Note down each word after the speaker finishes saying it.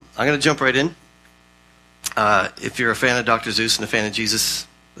I'm going to jump right in. If you're a fan of Dr. Zeus and a fan of Jesus,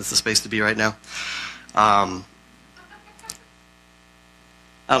 that's the space to be right now. I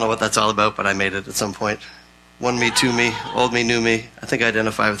don't know what that's all about, but I made it at some point. One me, two me, old me, new me. I think I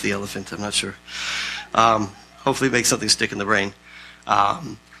identify with the elephant. I'm not sure. Hopefully it makes something stick in the brain.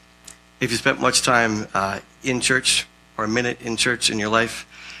 If you spent much time in church or a minute in church in your life,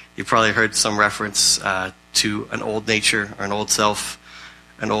 you've probably heard some reference to an old nature or an old self,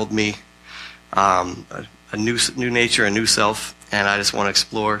 an old me, a new nature, a new self. And I just want to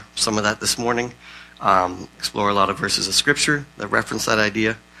explore some of that this morning. Explore a lot of verses of Scripture that reference that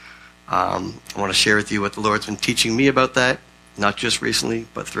idea. I want to share with you what the Lord's been teaching me about that, not just recently,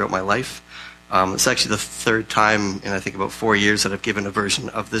 but throughout my life. It's actually the third time in, I think, about 4 years that I've given a version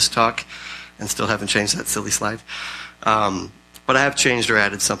of this talk and still haven't changed that silly slide. But I have changed or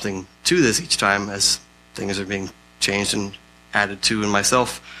added something to this each time as things are being changed and added to in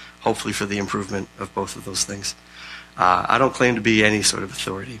myself, hopefully for the improvement of both of those things. I don't claim to be any sort of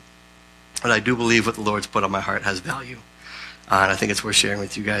authority, but I do believe what the Lord's put on my heart has value. And I think it's worth sharing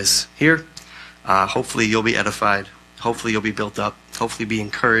with you guys here. Hopefully you'll be edified. Hopefully you'll be built up. Hopefully be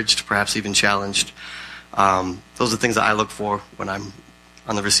encouraged, perhaps even challenged. Those are things that I look for when I'm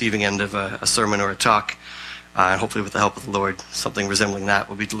on the receiving end of a sermon or a talk. And hopefully with the help of the Lord, something resembling that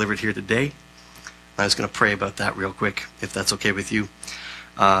will be delivered here today. I'm just going to pray about that real quick, if that's okay with you.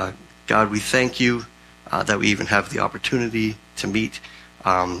 God, we thank you that we even have the opportunity to meet.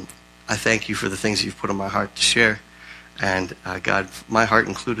 I thank you for the things you've put on my heart to share. And God, my heart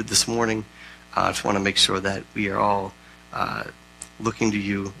included this morning, I just want to make sure that we are all looking to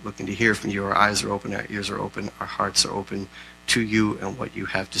you, looking to hear from you. Our eyes are open, our ears are open, our hearts are open to you and what you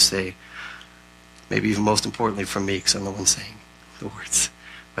have to say. Maybe even most importantly from me, because I'm the one saying the words.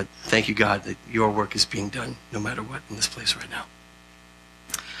 But thank you, God, that your work is being done no matter what in this place right now.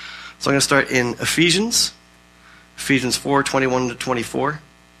 So I'm going to start in Ephesians 4:21-24,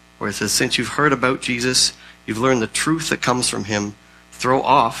 where it says, "Since you've heard about Jesus, you've learned the truth that comes from him. Throw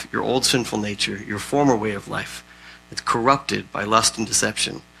off your old sinful nature, your former way of life. It's corrupted by lust and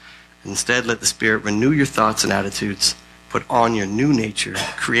deception. Instead, let the Spirit renew your thoughts and attitudes. Put on your new nature,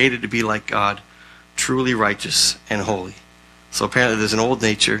 created to be like God, truly righteous and holy." So apparently there's an old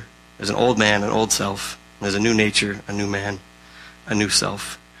nature, there's an old man, an old self. There's a new nature, a new man, a new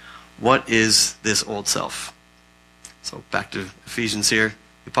self. What is this old self? So back to Ephesians here.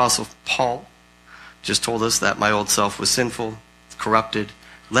 The Apostle Paul just told us that my old self was sinful, corrupted,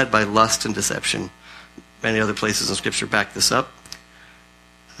 led by lust and deception. Many other places in Scripture back this up,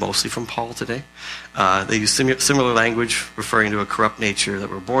 mostly from Paul today. They use similar language referring to a corrupt nature that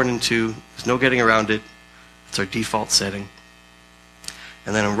we're born into. There's no getting around it. It's our default setting.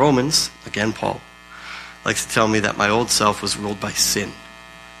 And then in Romans, again, Paul likes to tell me that my old self was ruled by sin.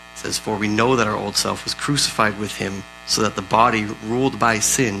 It says, "For we know that our old self was crucified with him so that the body ruled by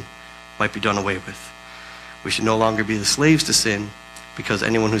sin might be done away with. We should no longer be the slaves to sin because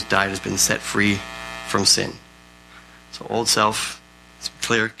anyone who's died has been set free from sin." So old self, it's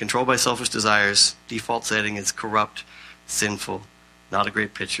clear, controlled by selfish desires. Default setting is corrupt, sinful, not a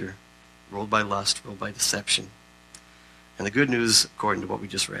great picture, ruled by lust, ruled by deception. And the good news, according to what we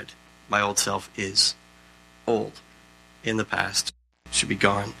just read, my old self is old, in the past, should be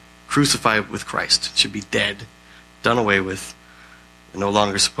gone, crucified with Christ, should be dead, done away with, and no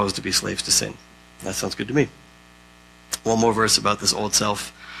longer supposed to be slaves to sin. That sounds good to me. One more verse about this old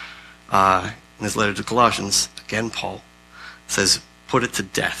self. In his letter to Colossians, again, Paul says, "Put it to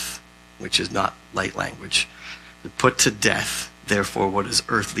death," which is not light language. "Put to death, therefore, what is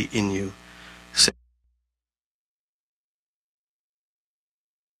earthly in you."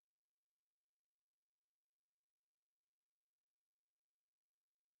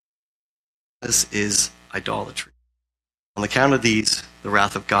 This is idolatry. On account of these, the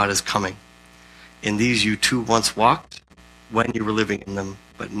wrath of God is coming. In these you too once walked when you were living in them,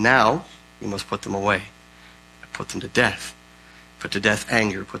 but now you must put them away. Put them to death. Put to death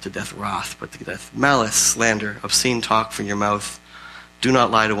anger, put to death wrath, put to death malice, slander, obscene talk from your mouth. Do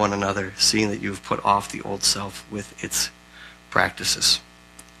not lie to one another, seeing that you have put off the old self with its practices.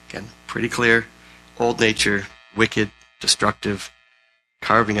 Again, pretty clear. Old nature, wicked, destructive,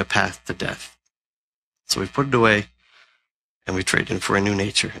 carving a path to death. So we've put it away, and we've traded it for a new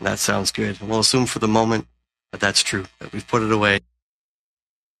nature, and that sounds good. And we'll assume for the moment that that's true, that we've put it away.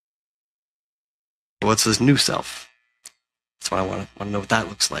 What's this new self? That's what I want to know what that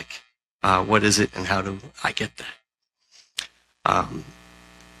looks like. What is it, and how do I get that? I'm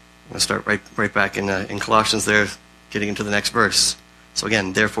going to start right back in Colossians there, getting into the next verse. So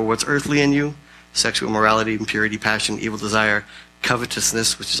again, therefore, what's earthly in you? Sexual immorality, impurity, passion, evil desire,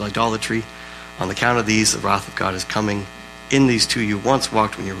 covetousness, which is idolatry. On account of these, the wrath of God is coming. In these two you once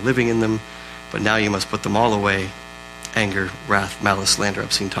walked when you were living in them, but now you must put them all away: anger, wrath, malice, slander,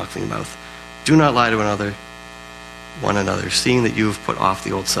 obscene talk from your mouth. Do not lie to one another, seeing that you have put off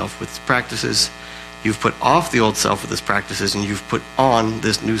the old self with its practices. You've put off the old self with its practices, and you've put on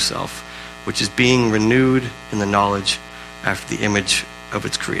this new self, which is being renewed in the knowledge after the image of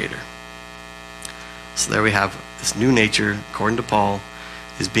its creator. So there we have this new nature, according to Paul,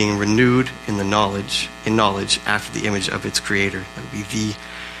 is being renewed in knowledge after the image of its creator. That would be the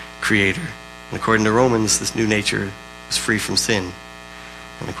creator. And according to Romans, this new nature is free from sin.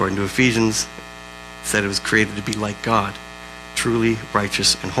 And according to Ephesians, it said it was created to be like God, truly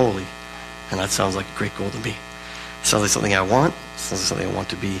righteous and holy. And that sounds like a great goal to me. It sounds like something I want. It sounds like something I want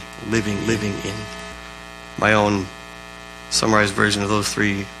to be living in. My own summarized version of those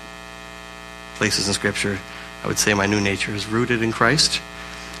three places in Scripture, I would say my new nature is rooted in Christ,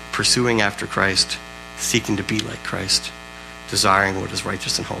 pursuing after Christ, seeking to be like Christ, desiring what is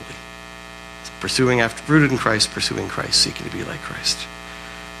righteous and holy. So rooted in Christ, pursuing Christ, seeking to be like Christ,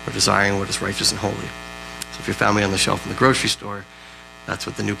 or desiring what is righteous and holy. So if you found me on the shelf in the grocery store, that's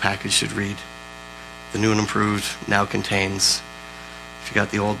what the new package should read. The new and improved now contains, if you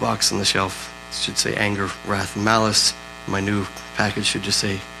got the old box on the shelf, it should say anger, wrath, and malice. My new package should just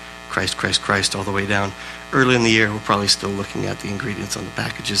say Christ, Christ, Christ all the way down. Early in the year, we're probably still looking at the ingredients on the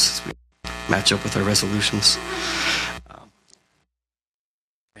packages as we match up with our resolutions.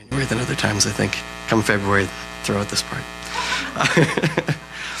 January than other times, I think. Come February, throw out this part.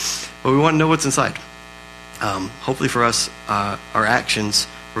 But we want to know what's inside. Hopefully for us, our actions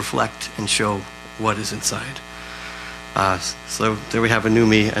reflect and show what is inside. So there we have a new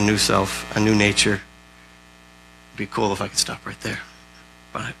me, a new self, a new nature. It'd be cool if I could stop right there.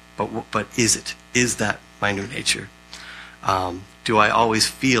 But is it? Is that my new nature? Do I always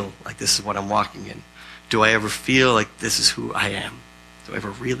feel like this is what I'm walking in? Do I ever feel like this is who I am? Do I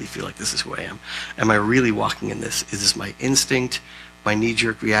ever really feel like this is who I am? Am I really walking in this? Is this my instinct, my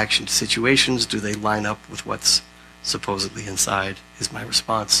knee-jerk reaction to situations? Do they line up with what's supposedly inside? Is my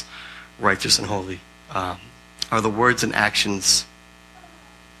response righteous and holy? Are my words and actions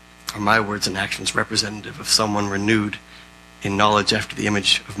representative of someone renewed in knowledge after the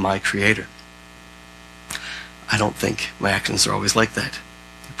image of my Creator? I don't think my actions are always like that.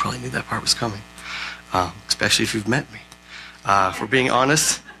 You probably knew that part was coming, especially if you've met me. If we're being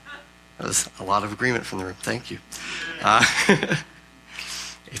honest, that was a lot of agreement from the room. Thank you.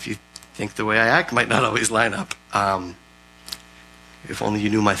 If you think the way I act might not always line up, if only you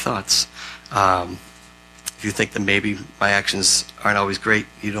knew my thoughts. If you think that maybe my actions aren't always great,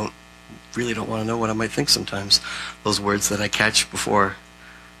 you really don't want to know what I might think sometimes. Those words that I catch before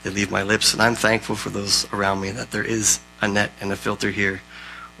they leave my lips. And I'm thankful for those around me, that there is a net and a filter here,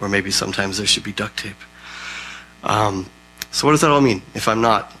 or maybe sometimes there should be duct tape. So what does that all mean? If I'm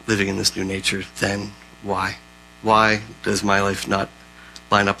not living in this new nature, then why? Why does my life not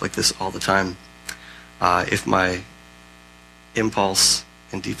line up like this all the time? If my impulse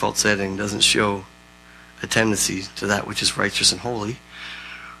and default setting doesn't show a tendency to that which is righteous and holy,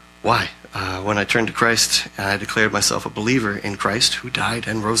 why? When I turned to Christ and I declared myself a believer in Christ, who died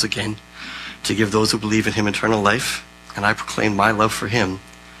and rose again to give those who believe in him eternal life, and I proclaimed my love for him,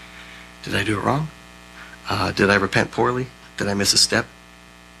 did I do it wrong? Did I repent poorly? Did I miss a step?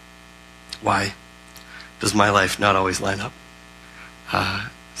 Why does my life not always line up?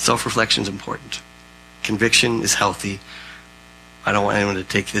 Self-reflection is important. Conviction is healthy. I don't want anyone to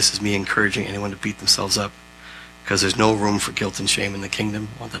take this as me encouraging anyone to beat themselves up, because there's no room for guilt and shame in the kingdom.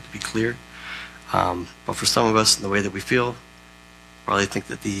 I want that to be clear. But for some of us, in the way that we feel, probably think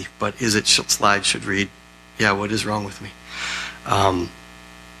that the "but is it" slide should read, yeah, what is wrong with me?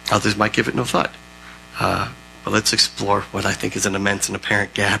 Others might give it no thought. But let's explore what I think is an immense and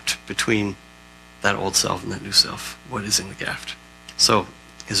apparent gap between that old self and that new self. What is in the gap? So,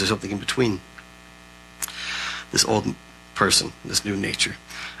 is there something in between this old person, this new nature?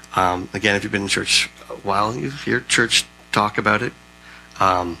 Again, if you've been in church a while, you hear church talk about it,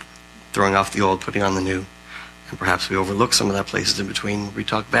 throwing off the old, putting on the new. And perhaps we overlook some of that places in between where we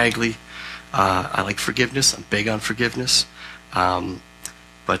talk vaguely. I like forgiveness. I'm big on forgiveness.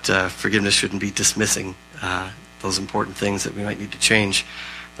 But forgiveness shouldn't be dismissing those important things that we might need to change.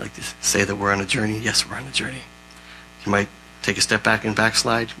 I like to say that we're on a journey. Yes, we're on a journey. You might take a step back and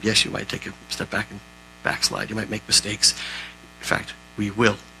backslide. Yes, you might take a step back and backslide. You might make mistakes. In fact, we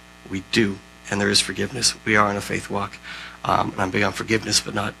will. We do. And there is forgiveness. We are on a faith walk. And I'm big on forgiveness,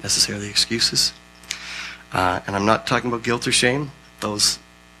 but not necessarily excuses. And I'm not talking about guilt or shame. Those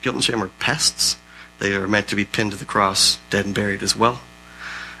guilt and shame are pests. They are meant to be pinned to the cross, dead and buried as well.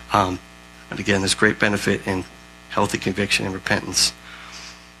 And again, there's great benefit in healthy conviction and repentance.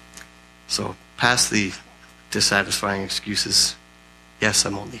 So past the dissatisfying excuses, yes,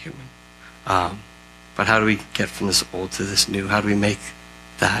 I'm only human. But how do we get from this old to this new? How do we make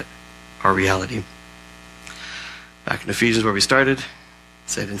that our reality? Back in Ephesians where we started, it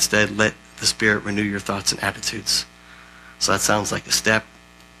said instead, let the Spirit renew your thoughts and attitudes. So that sounds like a step.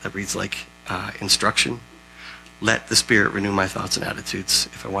 That reads like instruction. Let the Spirit renew my thoughts and attitudes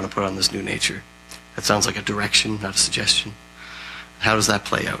if I want to put on this new nature. That sounds like a direction, not a suggestion. How does that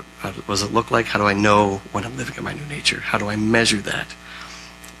play out? What does it look like? How do I know when I'm living in my new nature? How do I measure that?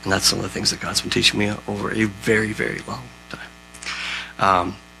 And that's some of the things that God's been teaching me over a very, very long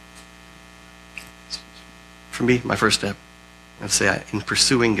time. For me, my first step, I'd say in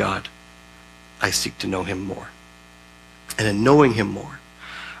pursuing God, I seek to know him more. And in knowing him more,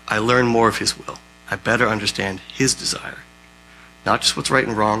 I learn more of his will. I better understand his desire. Not just what's right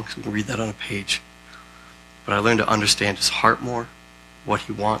and wrong, because we can read that on a page, but I learn to understand his heart more, what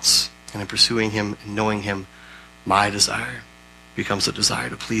he wants, and in pursuing him and knowing him, my desire becomes a desire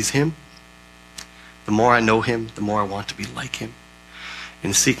to please him. The more I know him, the more I want to be like him.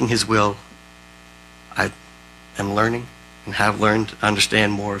 In seeking his will, I am learning and have learned to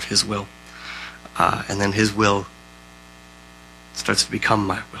understand more of his will. And then his will starts to become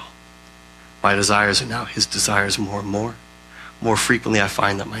my will. My desires are now his desires more and more. More frequently I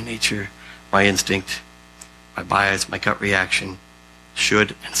find that my nature, my instinct, my bias, my gut reaction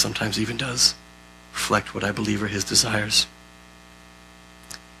should, and sometimes even does, reflect what I believe are his desires.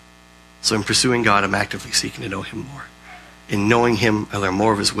 So in pursuing God, I'm actively seeking to know him more. In knowing him, I learn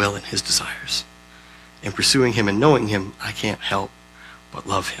more of his will and his desires. In pursuing him and knowing him, I can't help but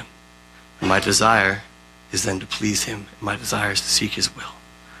love him. And my desire is then to please him. And my desire is to seek his will.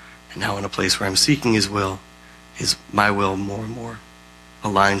 And now in a place where I'm seeking his will, my will more and more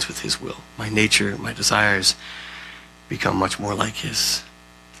aligns with his will. My nature, my desires become much more like his.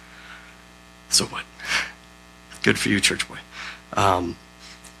 So what? Good for you, church boy.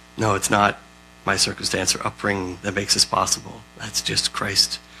 No, it's not my circumstance or upbringing that makes this possible. That's just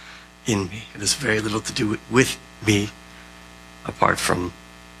Christ in me. It has very little to do with me apart from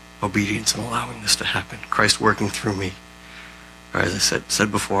obedience and allowing this to happen. Christ working through me. Or as I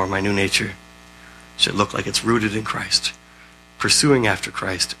said before, my new nature should look like it's rooted in Christ, pursuing after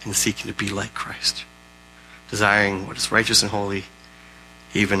Christ and seeking to be like Christ, desiring what is righteous and holy,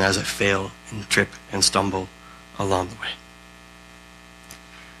 even as I fail and trip and stumble along the way.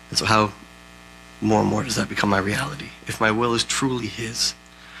 And so how more and more does that become my reality? If my will is truly his,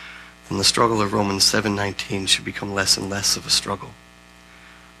 then the struggle of Romans 7:19 should become less and less of a struggle.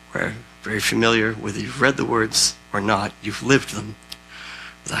 We're very familiar, whether you've read the words or not, you've lived them.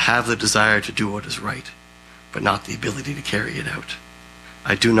 I have the desire to do what is right, but not the ability to carry it out.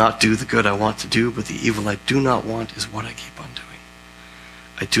 I do not do the good I want to do, but the evil I do not want is what I keep on doing.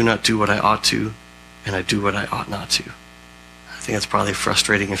 I do not do what I ought to, and I do what I ought not to. I think that's probably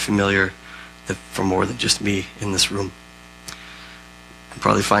frustrating and familiar for more than just me in this room. You can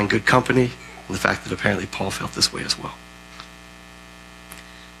probably find good company in the fact that apparently Paul felt this way as well.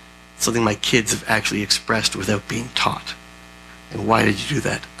 Something my kids have actually expressed without being taught. And why did you do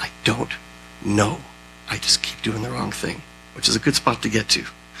that? I don't know. I just keep doing the wrong thing, which is a good spot to get to.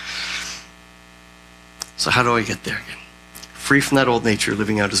 So how do I get there again? Free from that old nature,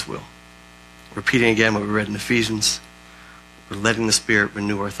 living out his will. Repeating again what we read in Ephesians, we're letting the Spirit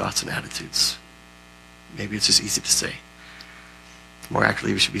renew our thoughts and attitudes. Maybe it's just easy to say. More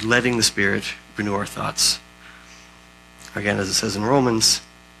accurately, we should be letting the Spirit renew our thoughts. Again, as it says in Romans,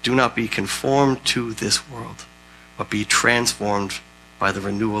 do not be conformed to this world, but be transformed by the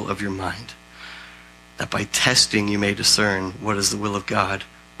renewal of your mind, that by testing you may discern what is the will of God,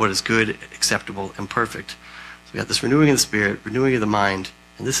 what is good, acceptable, and perfect. So we got this renewing of the Spirit, renewing of the mind,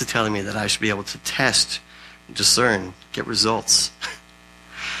 and this is telling me that I should be able to test, discern, get results,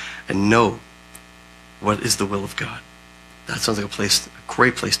 and know what is the will of God. That sounds like a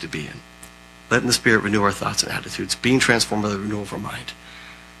great place to be in. Letting the Spirit renew our thoughts and attitudes, being transformed by the renewal of our mind.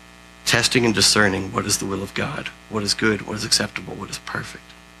 Testing and discerning what is the will of God, what is good, what is acceptable, what is perfect.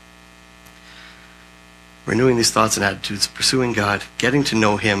 Renewing these thoughts and attitudes, pursuing God, getting to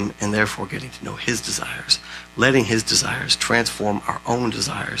know him, and therefore getting to know his desires. Letting his desires transform our own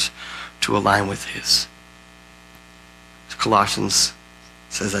desires to align with his. Colossians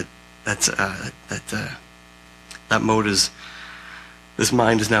says that mode is, this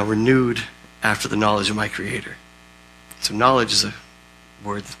mind is now renewed after the knowledge of my Creator. So knowledge is a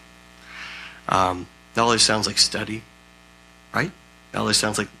word. Knowledge sounds like study, right? Knowledge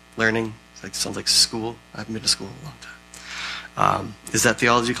sounds like learning, Like, sounds like school. I haven't been to school in a long time. Is that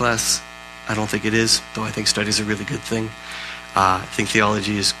theology class? I don't think it is, though I think study is a really good thing. I think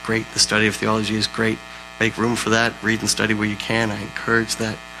theology is great. The study of theology is great. Make room for that. Read and study where you can. I encourage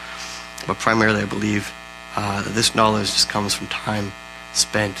that. But primarily I believe that this knowledge just comes from time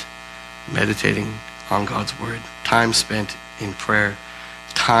spent meditating on God's Word, time spent in prayer,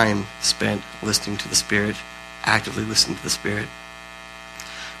 time spent listening to the Spirit, actively listening to the Spirit,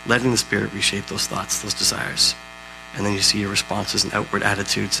 letting the Spirit reshape those thoughts, those desires. And then you see your responses and outward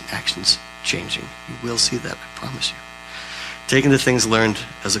attitudes and actions changing. You will see that, I promise you. Taking the things learned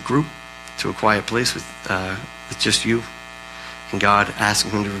as a group to a quiet place with just you and God,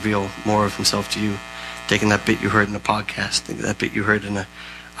 asking Him to reveal more of Himself to you. Taking that bit you heard in a podcast, that bit you heard in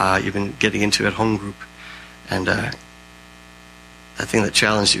you've been getting into at home group, and that thing that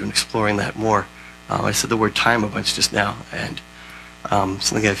challenged you and exploring that more. I said the word time a bunch just now, and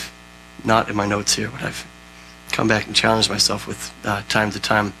something I've not in my notes here, but I've come back and challenged myself with time to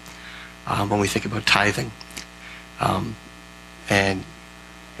time when we think about tithing, and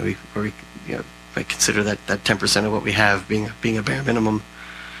we might consider that 10% of what we have being a bare minimum.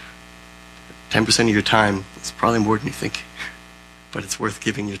 10% of your time is probably more than you think, but it's worth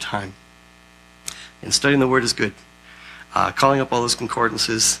giving your time. And studying the Word is good. Calling up all those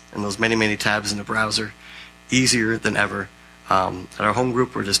concordances and those many, many tabs in the browser, easier than ever. At our home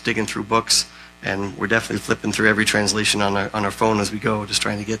group, we're just digging through books, and we're definitely flipping through every translation on our phone as we go, just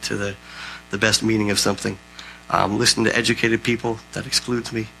trying to get to the best meaning of something. Listening to educated people, that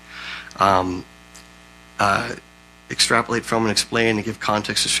excludes me. Extrapolate from and explain and give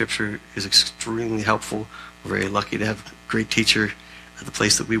context to Scripture is extremely helpful. We're very lucky to have a great teacher at the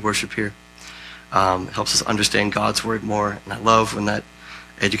place that we worship here. It helps us understand God's Word more, and I love when that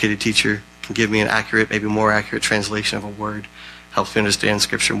educated teacher can give me an accurate, maybe more accurate translation of a word. Helps me understand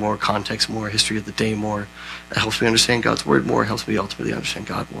Scripture more, context more, history of the day more. It helps me understand God's Word more. It helps me ultimately understand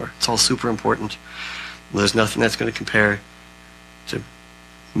God more. It's all super important. There's nothing that's going to compare to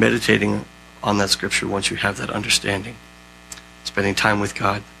meditating on that Scripture once you have that understanding. Spending time with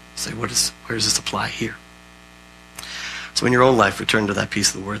God. Say, where does this apply here? So in your own life, return to that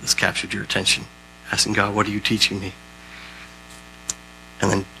piece of the Word that's captured your attention. Asking God, what are you teaching me? And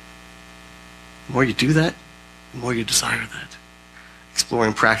then the more you do that, the more you desire that.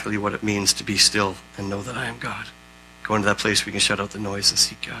 Exploring practically what it means to be still and know that I am God. Going to that place where we can shut out the noise and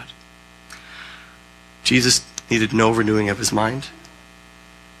seek God. Jesus needed no renewing of his mind.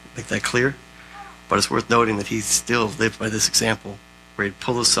 Make that clear. But it's worth noting that he still lived by this example, where he'd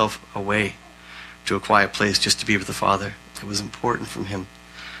pull himself away to a quiet place just to be with the Father. It was important from him.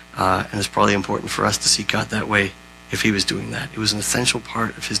 And it's probably important for us to seek God that way if he was doing that. It was an essential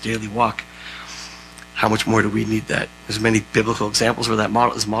part of his daily walk. How much more do we need that? There's many biblical examples where that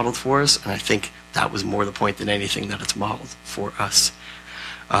model is modeled for us, and I think that was more the point than anything, that it's modeled for us.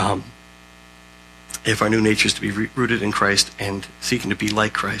 If our new nature is to be rooted in Christ and seeking to be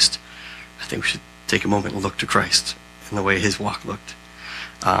like Christ, I think we should take a moment and look to Christ in the way his walk looked.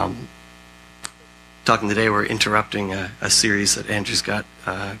 Talking today, we're interrupting a series that Andrew's got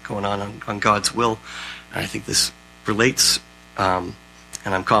going on God's will, and I think this relates, and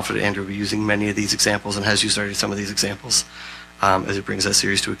I'm confident Andrew will be using many of these examples and has used already some of these examples as it brings that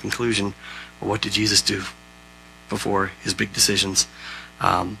series to a conclusion. Well, what did Jesus do before his big decisions?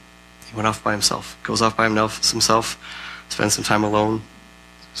 He went off by himself, goes off by himself, spends some time alone,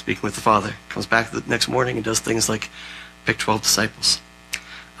 speaking with the Father, comes back the next morning and does things like pick 12 disciples.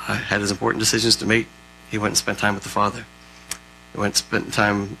 Had his important decisions to make. He went and spent time with the Father. He went and spent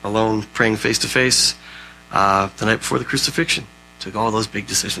time alone, praying face to face the night before the crucifixion. Took all those big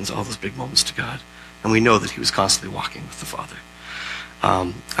decisions, all those big moments to God. And we know that he was constantly walking with the Father.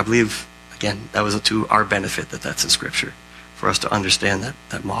 I believe, again, that was to our benefit that that's in Scripture, for us to understand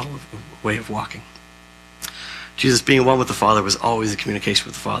that model of way of walking. Jesus being one with the Father was always in communication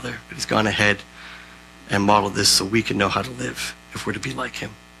with the Father, but he's gone ahead and modeled this so we can know how to live if we're to be like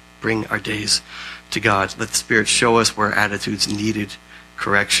him. Bring our days to God. Let the Spirit show us where our attitudes needed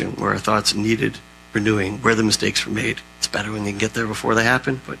correction, where our thoughts needed renewing, where the mistakes were made. It's better when you can get there before they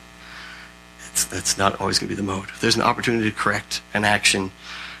happen, but that's not always going to be the mode. If there's an opportunity to correct an action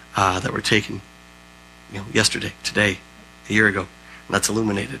that we're taking, yesterday, today, a year ago, and that's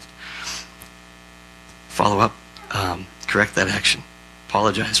illuminated, follow up, correct that action,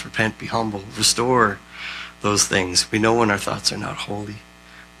 apologize, repent, be humble, restore those things. We know when our thoughts are not holy.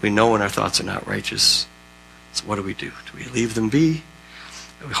 We know when our thoughts are not righteous. So what do? Do we leave them be?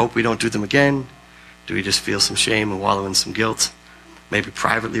 Do we hope we don't do them again? Do we just feel some shame and wallow in some guilt? Maybe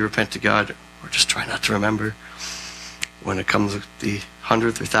privately repent to God, or just try not to remember? when it comes the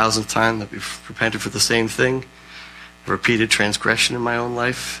 100th or 1,000th time that we've repented for the same thing, repeated transgression in my own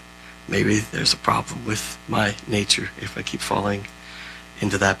life, maybe there's a problem with my nature if I keep falling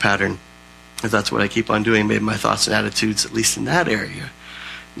into that pattern. If that's what I keep on doing, maybe my thoughts and attitudes, at least in that area,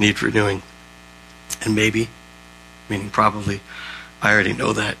 need renewing. And maybe, meaning probably, I already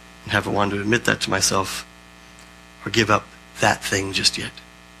know that and haven't wanted to admit that to myself or give up that thing just yet.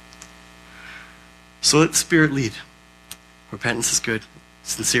 So let the Spirit lead. Repentance is good.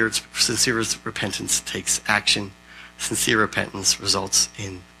 Sincere repentance takes action. Sincere repentance results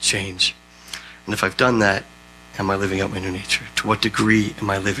in change. And if I've done that, am I living out my new nature? To what degree am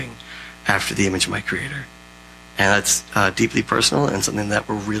I living after the image of my Creator? And that's deeply personal and something that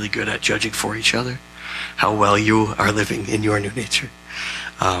we're really good at judging for each other, how well you are living in your new nature.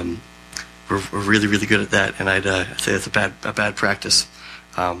 We're really, really good at that, and I'd say that's a bad practice,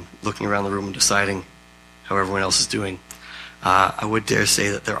 looking around the room and deciding how everyone else is doing. I would dare say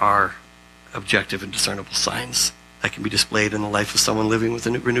that there are objective and discernible signs that can be displayed in the life of someone living with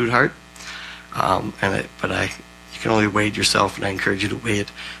a renewed heart. You can only weigh it yourself, and I encourage you to weigh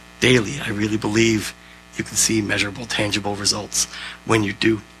it daily. I really believe you can see measurable, tangible results when you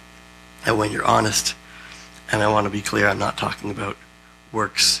do, and when you're honest. And I want to be clear, I'm not talking about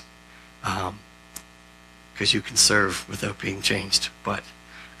works, because you can serve without being changed. But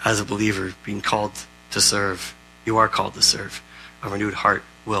as a believer, being called to serve, you are called to serve. A renewed heart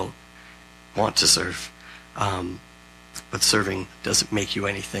will want to serve. But serving doesn't make you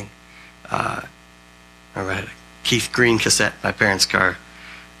anything. I had a Keith Green cassette in my parents' car,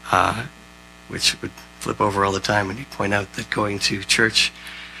 which would flip over all the time, and he'd point out that going to church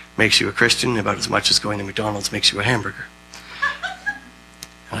makes you a Christian about as much as going to McDonald's makes you a hamburger.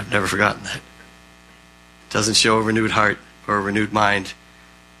 And I've never forgotten that. It doesn't show a renewed heart or a renewed mind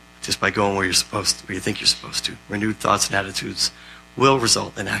just by going where you think you're supposed to. Renewed thoughts and attitudes will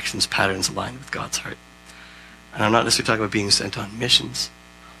result in actions, patterns aligned with God's heart. And I'm not necessarily talking about being sent on missions.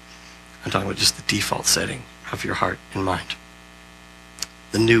 I'm talking about just the default setting of your heart and mind.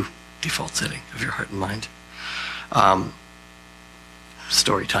 The new default setting of your heart and mind.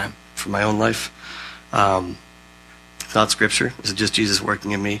 Story time from my own life. It's not scripture. This is just Jesus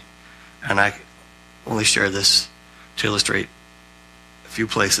working in me. And I only share this to illustrate a few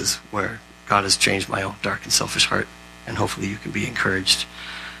places where God has changed my own dark and selfish heart. And hopefully you can be encouraged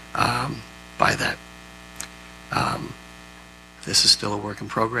by that. This is still a work in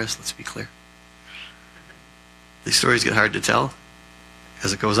progress, let's be clear. These stories get hard to tell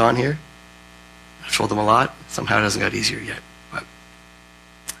as it goes on here. I've told them a lot. Somehow it hasn't got easier yet. But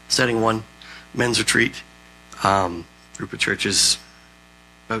setting one, men's retreat, group of churches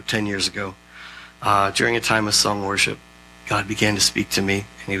about 10 years ago. During a time of song worship, God began to speak to me,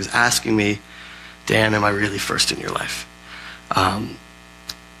 and he was asking me, Dan, am I really first in your life?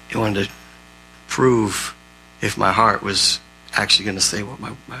 He wanted to prove if my heart was actually going to say what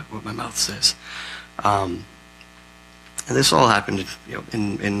my mouth says. And this all happened,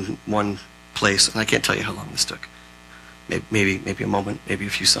 in one place, and I can't tell you how long this took. Maybe a moment, maybe a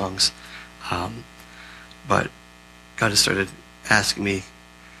few songs. But God has started asking me,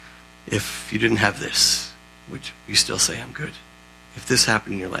 if you didn't have this, would you still say I'm good? If this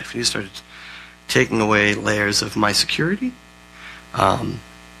happened in your life, and you started taking away layers of my security, I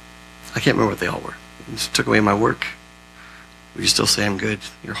can't remember what they all were. You just took away my work. Would you still say I'm good?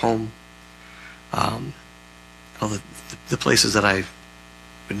 Your home. All the places that I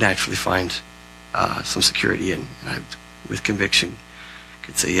would naturally find some security in. And I, with conviction,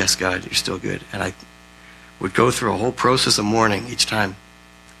 could say, yes, God, you're still good. And I would go through a whole process of mourning each time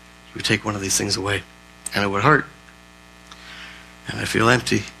he would take one of these things away. And it would hurt. And I'd feel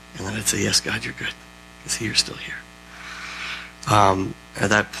empty. And then I'd say, yes, God, you're good. Because you're still here. At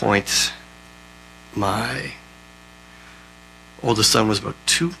that point, my oldest son was about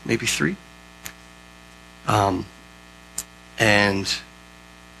 2, maybe 3. And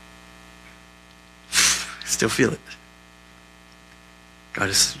still feel it. God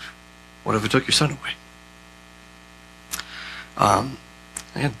is, what if I took your son away?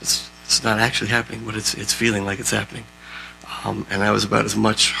 Again, it's not actually happening, but it's feeling like it's happening. And that was about as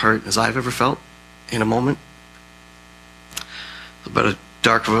much hurt as I've ever felt in a moment. It was about as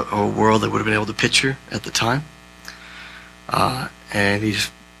dark of a world I would have been able to picture at the time. And he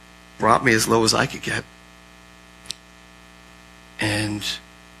just brought me as low as I could get. And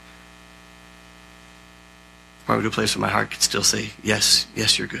brought me to a place where my heart could still say, yes,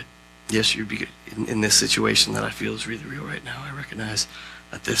 you're good. Yes, you'd be good. In this situation that I feel is really real right now, I recognize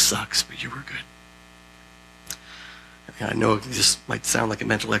that this sucks, but you were good. And I know it just might sound like a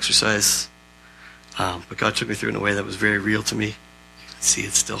mental exercise. But God took me through in a way that was very real to me. You can see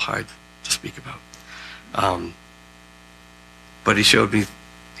it's still hard to speak about. But he showed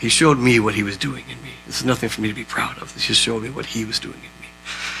me what he was doing in me. This is nothing for me to be proud of. He just showed me what he was doing in me.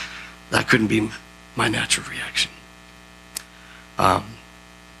 That couldn't be my natural reaction.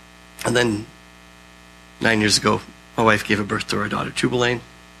 And then 9 years ago, my wife gave birth to our daughter, Tubalaine,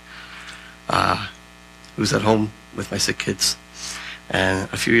 who's at home with my sick kids. And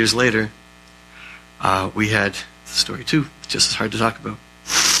a few years later, we had, the story too, just as hard to talk about,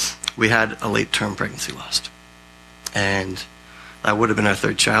 we had a late-term pregnancy loss. And that would have been our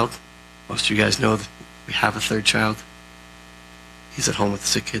third child. Most of you guys know that we have a third child. He's at home with the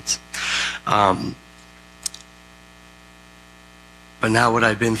sick kids. But now what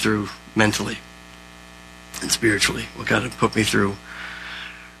I'd been through mentally and spiritually, what God had put me through,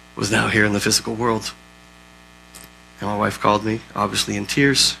 was now here in the physical world. And my wife called me, obviously in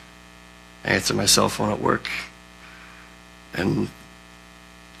tears. I answered my cell phone at work. And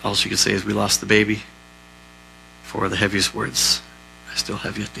all she could say is, "We lost the baby." For the heaviest words I still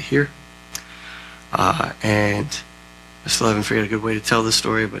have yet to hear. And I still haven't figured out a good way to tell this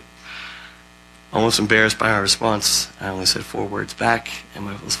story, but almost embarrassed by my response, I only said 4 words back, and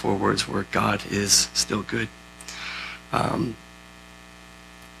those 4 words were, "God is still good."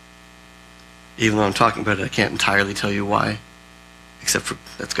 Even though I'm talking about it, I can't entirely tell you why, except for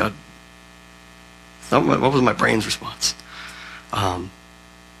that's God. What was my brain's response? But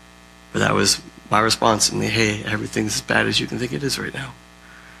that was my response in the, hey, everything's as bad as you can think it is right now.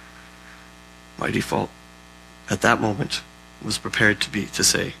 My default at that moment was prepared to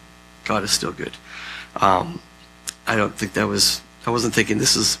say, God is still good. I don't think I wasn't thinking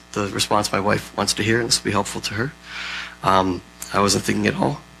this is the response my wife wants to hear and this will be helpful to her. I wasn't thinking at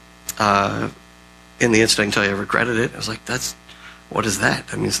all. In the instant, I can tell you I regretted it. I was like, what is that?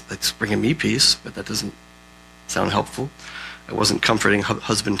 I mean, it's bringing me peace, but that doesn't sound helpful. I wasn't comforting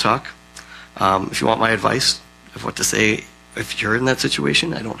husband talk. If you want my advice of what to say if you're in that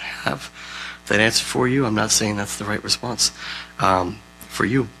situation, I don't have that answer for you. I'm not saying that's the right response for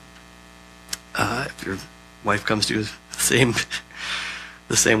you. If your wife comes to you with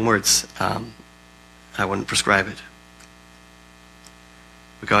the same words, I wouldn't prescribe it.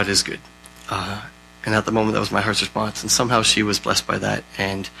 But God is good. And at the moment, that was my heart's response. And somehow she was blessed by that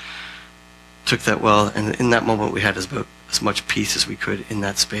and took that well. And in that moment, we had as much peace as we could in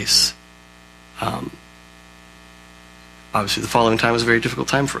that space. Obviously, the following time was a very difficult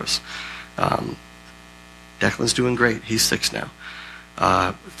time for us. Declan's doing great. He's 6 now.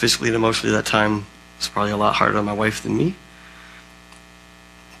 Physically and emotionally, that time was probably a lot harder on my wife than me.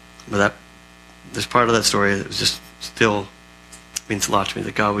 But there's part of that story that was just still means a lot to me,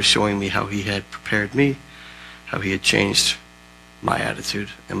 that God was showing me how he had prepared me, how he had changed my attitude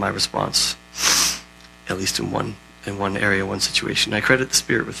and my response, at least in one area, one situation. I credit the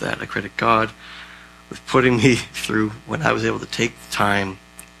Spirit with that. I credit God with putting me through when I was able to take the time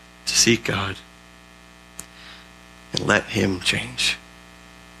to seek God and let him change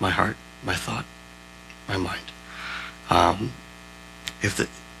my heart, my thought, my mind.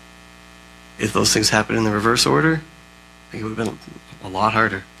 If those things happened in the reverse order, I think it would have been a lot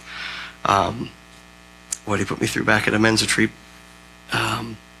harder. What he put me through back at a men's retreat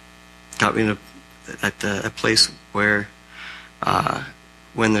got me at a place where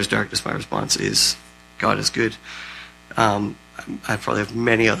when there's darkness, my response is, God is good. I probably have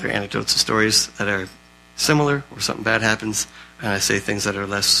many other anecdotes and stories that are similar, where something bad happens, and I say things that are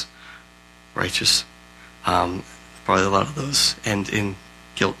less righteous. Probably a lot of those end in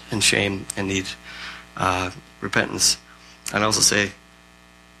guilt and shame and need repentance. I'd also say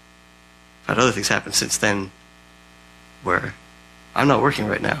I've had other things happen since then where I'm not working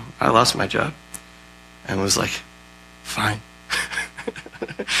right now. I lost my job and was like, fine.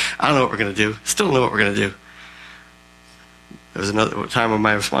 I don't know what we're going to do. Still don't know what we're going to do. There was another time where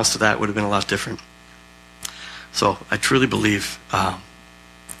my response to that would have been a lot different. So I truly believe the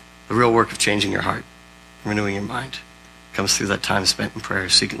real work of changing your heart, renewing your mind, comes through that time spent in prayer,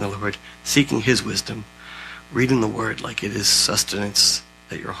 seeking the Lord, seeking his wisdom, reading the word like it is sustenance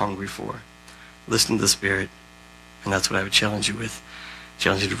that you're hungry for. Listen to the Spirit, and that's what I would challenge you with.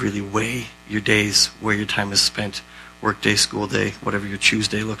 Challenge you to really weigh your days, where your time is spent, work day, school day, whatever your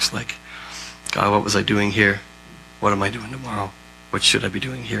Tuesday looks like. God, what was I doing here? What am I doing tomorrow? What should I be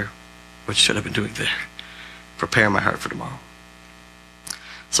doing here? What should I have been doing there? Prepare my heart for tomorrow.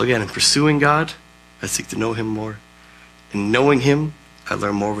 So again, in pursuing God, I seek to know him more. In knowing him, I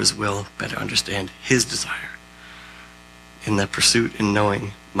learn more of his will, better understand his desire. In that pursuit, in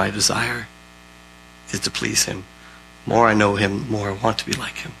knowing, my desire is to please him. More I know him, more I want to be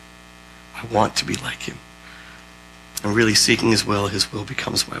like him. My I want to be like him. And really seeking his will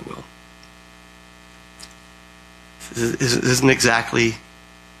becomes my will. This isn't exactly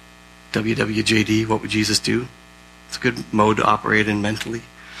WWJD, what would Jesus do? It's a good mode to operate in mentally.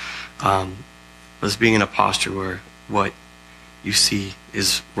 But it's being in a posture where what you see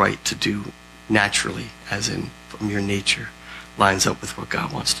is right to do naturally, as in from your nature, lines up with what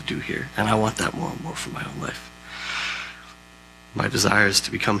God wants to do here. And I want that more and more for my own life. My desire is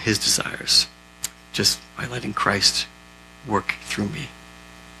to become his desires, just by letting Christ work through me.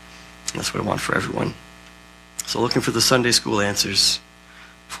 And that's what I want for everyone. So looking for the Sunday school answers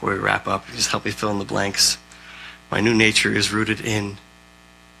before we wrap up, just help me fill in the blanks. My new nature is rooted in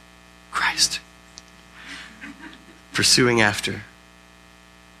Christ. Pursuing after,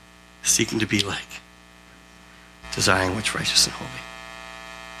 seeking to be like, desiring what's righteous and holy.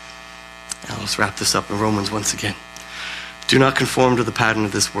 Now let's wrap this up in Romans once again. Do not conform to the pattern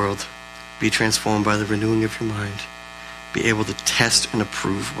of this world. Be transformed by the renewing of your mind. Be able to test and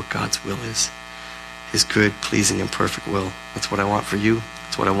approve what God's will is. His good, pleasing, and perfect will. That's what I want for you.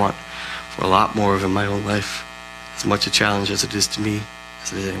 That's what I want for a lot more of in my own life. As much a challenge as it is to me,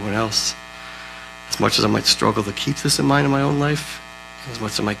 as it is anyone else. As much as I might struggle to keep this in mind in my own life, as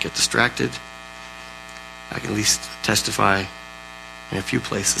much as I might get distracted, I can at least testify in a few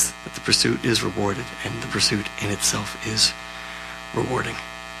places that the pursuit is rewarded, and the pursuit in itself is rewarding.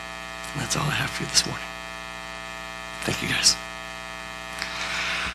 And that's all I have for you this morning. Thank you, guys.